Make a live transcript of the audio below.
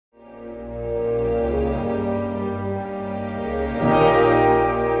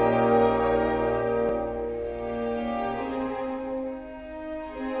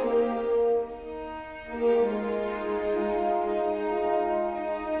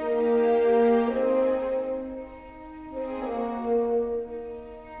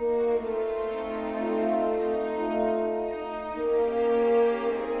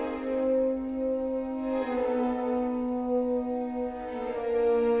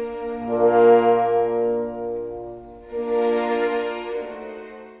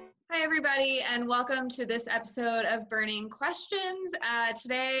welcome to this episode of Burning Questions.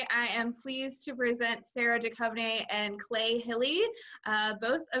 Today, I am pleased to present Sara Duchovnay and Clay Hilley.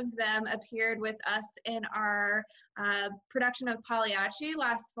 Both of them appeared with us in our production of Pagliacci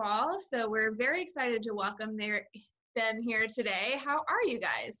last fall, so we're very excited to welcome them here today. How are you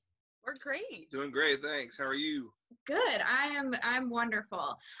guys? We're great. Doing great, thanks. How are you? Good. I'm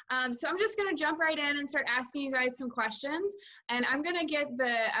wonderful. So I'm just going to jump right in and start asking you guys some questions. And I'm going to get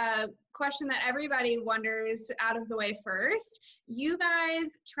the question that everybody wonders out of the way first. You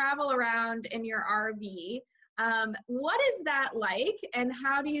guys travel around in your RV. What is that like? And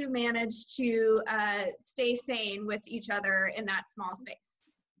how do you manage to stay sane with each other in that small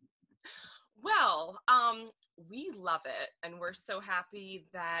space? Well, we love it. And we're so happy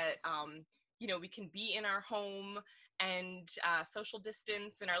that we can be in our home and social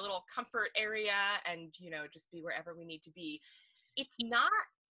distance in our little comfort area and, just be wherever we need to be. It's not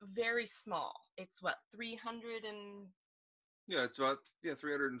very small. It's what, 300 and... Yeah, it's about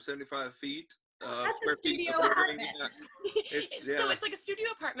 375 feet. That's a studio apartment. So it's like a studio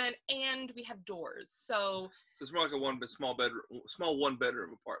apartment, and we have doors. So it's more like a small one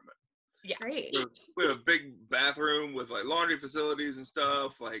bedroom apartment. Yeah, great. We have a big bathroom with like laundry facilities and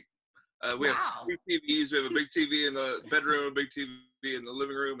stuff. Like we have 2 TVs. We have a big TV in the bedroom, a big TV in the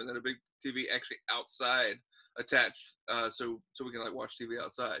living room, and then a big TV actually outside attached, so we can like watch TV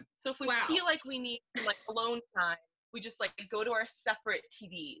outside. So if we feel like we need like alone time, we just like go to our separate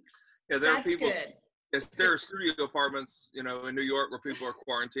TVs. Yeah, there That's are people. Good. Yes, there are studio apartments, in New York where people are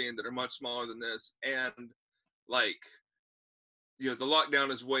quarantined that are much smaller than this, and like, the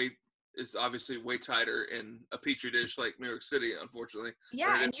lockdown is obviously way tighter in a petri dish like New York City, unfortunately.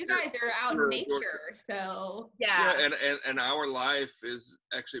 Yeah, and you guys are out in nature, so yeah, and our life is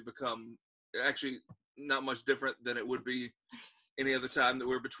actually not much different than it would be any other time that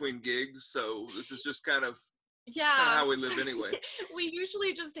we're between gigs. So this is just kind of how we live anyway. We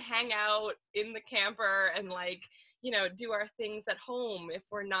usually just hang out in the camper and do our things at home if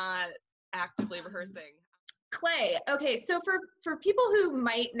we're not actively rehearsing. Clay, okay, so for people who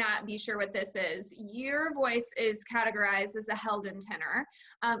might not be sure what this is, your voice is categorized as a held in tenor.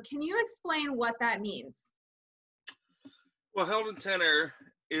 Can you explain what that means? Well, held in tenor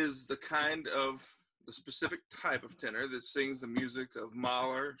is the specific type of tenor that sings the music of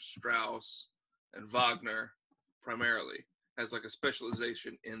Mahler, Strauss, and Wagner primarily. Has like a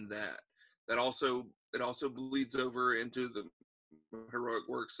specialization in that. It also bleeds over into the heroic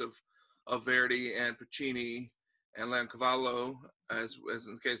works of Verdi and Puccini and Leoncavallo, as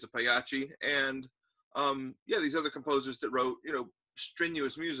in the case of Pagliacci, and these other composers that wrote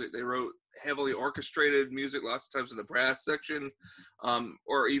strenuous music. They wrote heavily orchestrated music, lots of times in the brass section,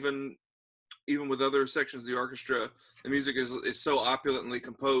 or even with other sections of the orchestra. The music is so opulently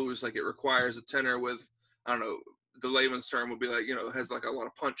composed, like it requires a tenor with, I don't know, the layman's term would be like, has like a lot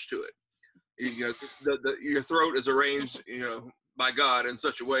of punch to it. Your throat is arranged, by God in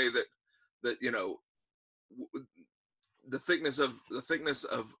such a way that the thickness of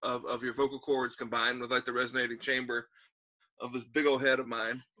your vocal cords combined with like the resonating chamber of this big old head of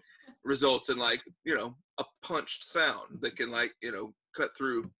mine results in like a punched sound that can cut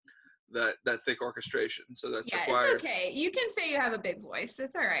through that thick orchestration. So that's required. It's okay. You can say you have a big voice.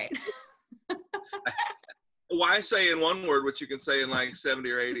 It's all right. Why say in one word what you can say in like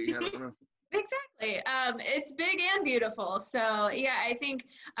 70 or 80? I don't know. Exactly. It's big and beautiful. So yeah, I think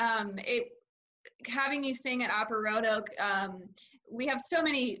having you sing at Opera Roanoke, we have so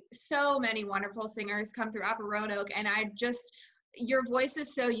many wonderful singers come through Opera Roanoke, and your voice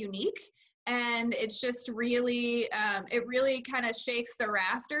is so unique, and it's just really, it really kind of shakes the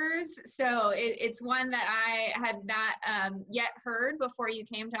rafters. So it's one that I had not yet heard before you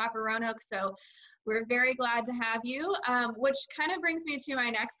came to Opera Roanoke. So we're very glad to have you, which kind of brings me to my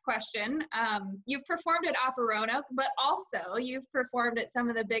next question. You've performed at Opera Roanoke, but also you've performed at some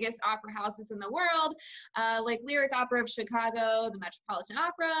of the biggest opera houses in the world, like Lyric Opera of Chicago, the Metropolitan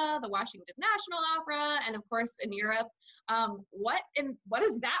Opera, the Washington National Opera, and of course in Europe. What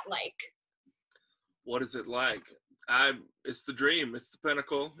is that like? What is it like? It's the dream. It's the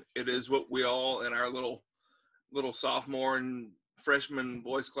pinnacle. It is what we all in our little sophomore and freshman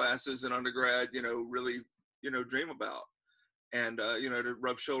voice classes in undergrad, really, dream about, and to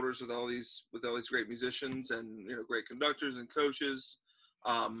rub shoulders with all these great musicians and great conductors and coaches.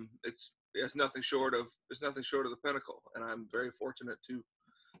 It's nothing short of the pinnacle, and I'm very fortunate to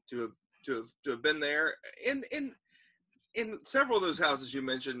have been there in several of those houses you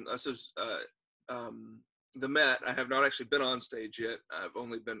mentioned. The Met, I have not actually been on stage yet. I've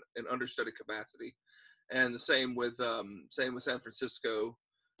only been in understudy capacity. And the same with San Francisco.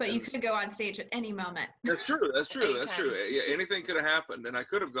 But you could go on stage at any moment. That's true. That's true. That's Anytime. true. Yeah, anything could have happened, and I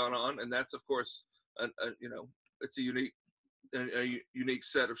could have gone on, and that's of course, it's a unique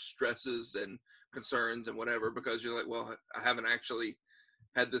set of stresses and concerns and whatever, because you're like, well, I haven't actually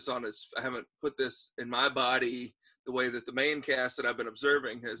had this on I haven't put this in my body the way that the main cast that I've been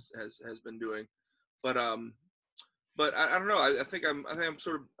observing has been doing. But I don't know. I think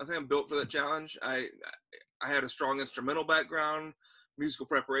I'm built for that challenge. I had a strong instrumental background, musical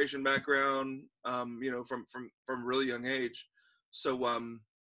preparation background, from a really young age. So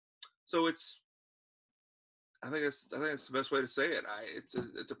it's, I think it's the best way to say it.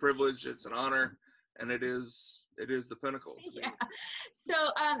 It's a privilege, it's an honor, and it is the pinnacle. Yeah. So,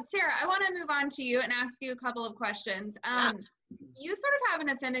 Sara, I want to move on to you and ask you a couple of questions. You sort of have an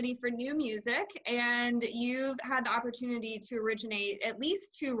affinity for new music, and you've had the opportunity to originate at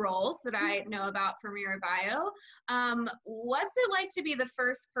least 2 roles that I know about from your bio. What's it like to be the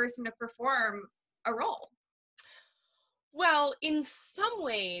first person to perform a role? Well, in some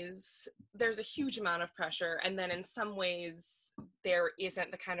ways, there's a huge amount of pressure, and then in some ways, there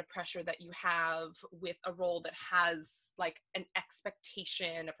isn't the kind of pressure that you have with a role that has like an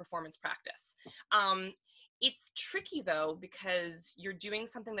expectation, a performance practice. It's tricky though, because you're doing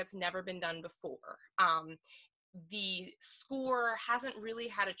something that's never been done before. The score hasn't really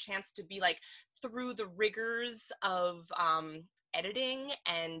had a chance to be like through the rigors of editing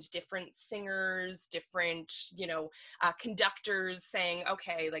and different singers, different, conductors saying,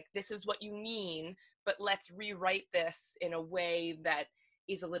 okay, like this is what you mean, but let's rewrite this in a way that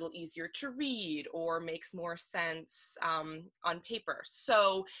is a little easier to read or makes more sense on paper.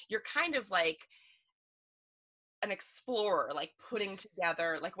 So you're kind of like an explorer, like putting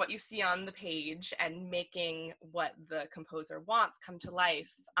together like what you see on the page and making what the composer wants come to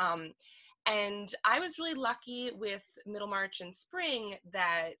life. And I was really lucky with Middlemarch and Spring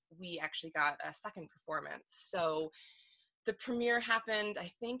that we actually got a second performance. So the premiere happened,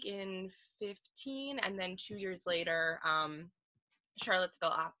 I think, in 15, and then 2 years later, Charlottesville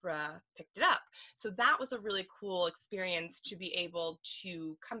Opera picked it up. So that was a really cool experience to be able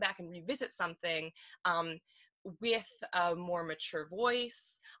to come back and revisit something with a more mature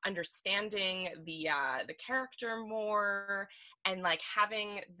voice, understanding the character more, and like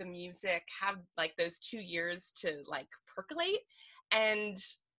having the music have like those 2 years to like percolate. And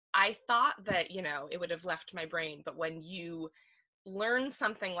I thought that, it would have left my brain, but when you learn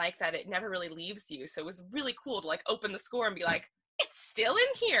something like that, it never really leaves you. So it was really cool to like open the score and be like, it's still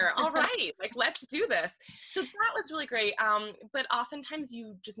in here. All right, like let's do this. So that was really great. But oftentimes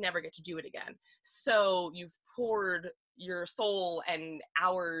you just never get to do it again. So you've poured your soul and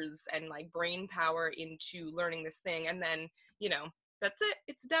hours and like brain power into learning this thing, and then that's it.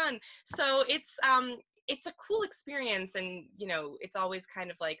 It's done. So it's a cool experience, and it's always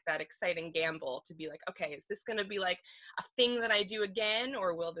kind of like that exciting gamble to be like, okay, is this going to be like a thing that I do again,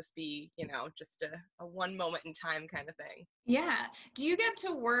 or will this be just a one moment in time kind of thing? Yeah. Do you get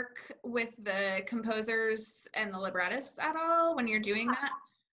to work with the composers and the librettists at all when you're doing that?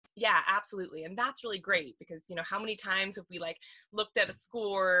 Yeah, absolutely. And that's really great because, how many times have we like looked at a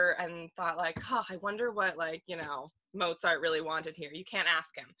score and thought like, oh, I wonder what like, Mozart really wanted here. You can't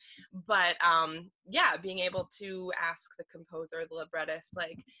ask him. But yeah, being able to ask the composer, the librettist,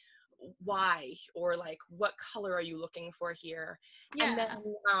 like, why, or like, what color are you looking for here? Yeah. And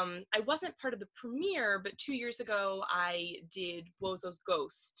then I wasn't part of the premiere, but 2 years ago I did Wozo's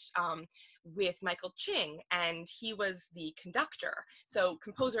Ghost with Michael Ching, and he was the conductor, so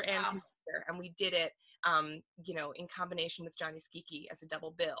composer and conductor, and we did it in combination with Johnny Skiki as a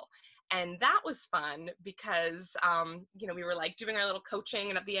double bill. And that was fun because we were like doing our little coaching,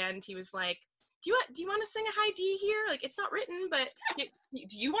 and at the end he was like, do you want to sing a high D here? Like, it's not written, but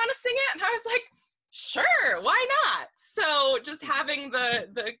do you want to sing it? And I was like, sure, why not? So just having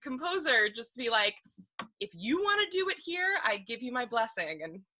the composer just be like, if you want to do it here, I give you my blessing.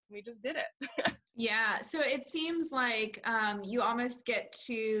 And we just did it. Yeah. So it seems like you almost get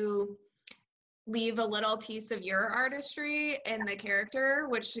to leave a little piece of your artistry in the character,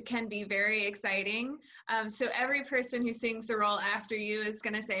 which can be very exciting. So every person who sings the role after you is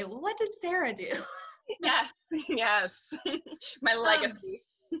going to say, well, what did Sara do? Yes. My legacy.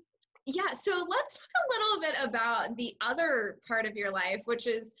 Yeah, so let's talk a little bit about the other part of your life, which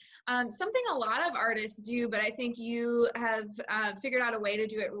is something a lot of artists do, but I think you have figured out a way to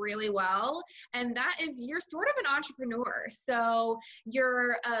do it really well, and that is you're sort of an entrepreneur. So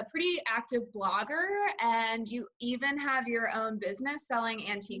you're a pretty active blogger, and you even have your own business selling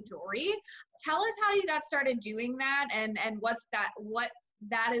antique jewelry. Tell us how you got started doing that, and what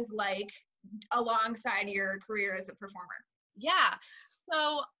that is like alongside your career as a performer. Yeah.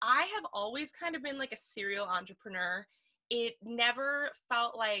 So I have always kind of been like a serial entrepreneur. It never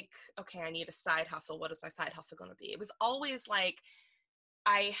felt like, okay, I need a side hustle. What is my side hustle going to be? It was always like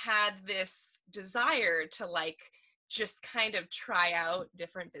I had this desire to like just kind of try out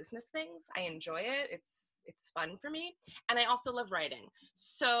different business things. I enjoy it. It's fun for me. And I also love writing.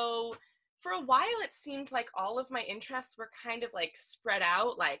 So for a while it seemed like all of my interests were kind of like spread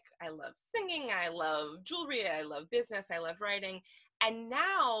out. Like I love singing, I love jewelry, I love business, I love writing. And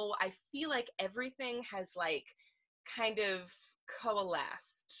now I feel like everything has like kind of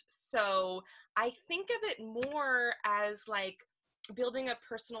coalesced. So I think of it more as like building a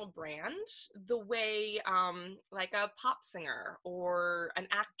personal brand the way like a pop singer or an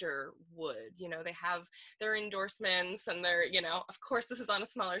actor would. You know, they have their endorsements and their, you know, of course this is on a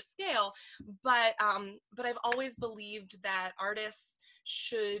smaller scale, but I've always believed that artists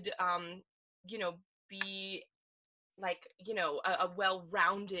should you know, be like, you know, a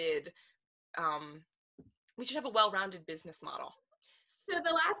well-rounded we should have a well-rounded business model. So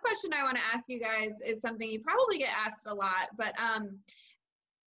the last question I want to ask you guys is something you probably get asked a lot, but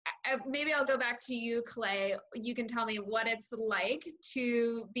maybe I'll go back to you, Clay. You can tell me what it's like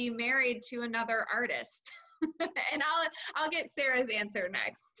to be married to another artist. And I'll get Sarah's answer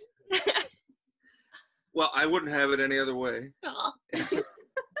next. Well, I wouldn't have it any other way.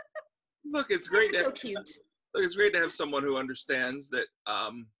 Look, it's great. So cute. Look, it's great to have someone who understands that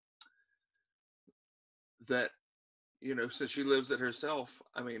that, you know, since she lives it herself,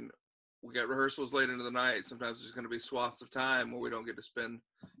 I mean, we got rehearsals late into the night. Sometimes there's going to be swaths of time where we don't get to spend,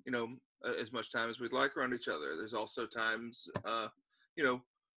 you know, as much time as we'd like around each other. There's also times, you know,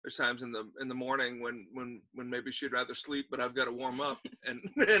 there's times in the morning when maybe she'd rather sleep, but I've got to warm up and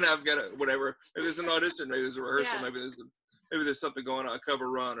I've got to whatever. Maybe there's an audition, maybe there's a rehearsal, Yeah. maybe there's something going on, a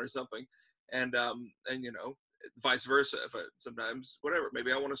cover run or something, and you know, vice versa. If sometimes whatever,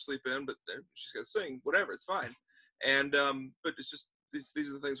 maybe I want to sleep in, but she's got to sing, whatever, it's fine. And but it's just these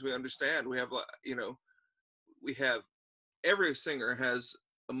are the things we understand. We have, you know, every singer has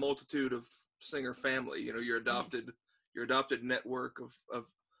a multitude of singer family. You know, your adopted network of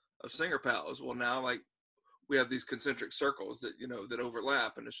singer pals. Well, now like we have these concentric circles that, you know, that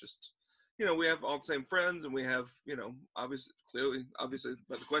overlap, and it's just, you know, we have all the same friends, and we have, you know, obviously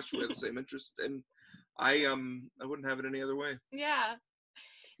by the question, we have the same interests, and I wouldn't have it any other way. Yeah.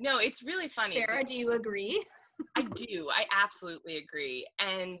 No, it's really funny. Sarah, do you agree? I do. I absolutely agree.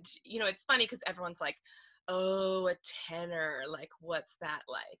 And, you know, it's funny because everyone's like, oh, a tenor, like, what's that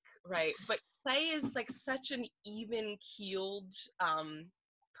like? Right. But Clay is like such an even keeled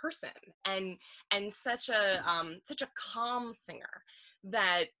person and such a calm singer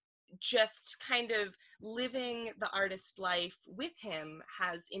that just kind of living the artist life with him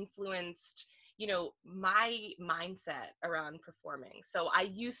has influenced, you know, my mindset around performing. So I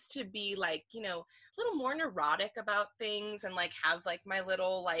used to be like, you know, a little more neurotic about things and like have like my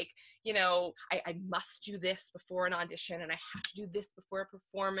little like, you know, I must do this before an audition and I have to do this before a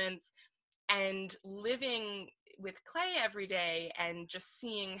performance. And living with Clay every day and just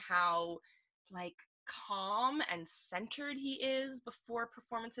seeing how like calm and centered he is before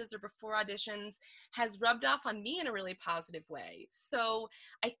performances or before auditions has rubbed off on me in a really positive way. So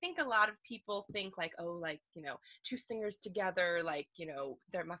I think a lot of people think like, oh, like, you know, two singers together, like, you know,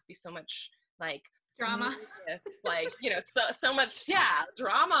 there must be so much like Drama. like, you know, so much, yeah,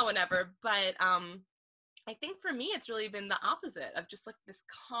 drama, whatever. But I think for me, it's really been the opposite of just like this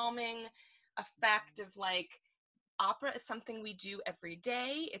calming effect of like, opera is something we do every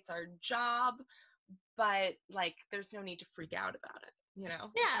day. It's our job, but like, there's no need to freak out about it, you know?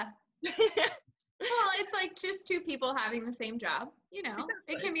 Yeah. Well, it's like just two people having the same job, you know.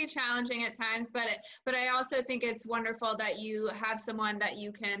 Exactly. It can be challenging at times, but I also think it's wonderful that you have someone that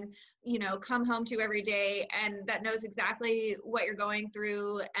you can, you know, come home to every day and that knows exactly what you're going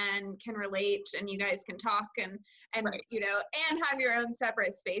through and can relate, and you guys can talk and right. You know, and have your own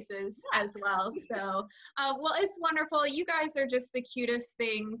separate spaces as well. So, well, it's wonderful. You guys are just the cutest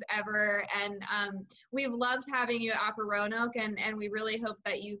things ever, and we've loved having you at Opera Roanoke, and we really hope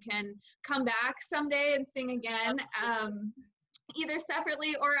that you can come back someday and sing again, either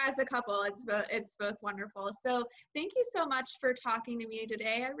separately or as a couple. It's both wonderful. So thank you so much for talking to me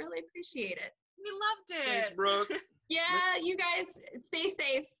today. I really appreciate it. We loved it. Thanks, Brooke. Yeah, you guys stay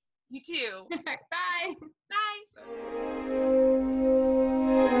safe. You too. Bye. Bye.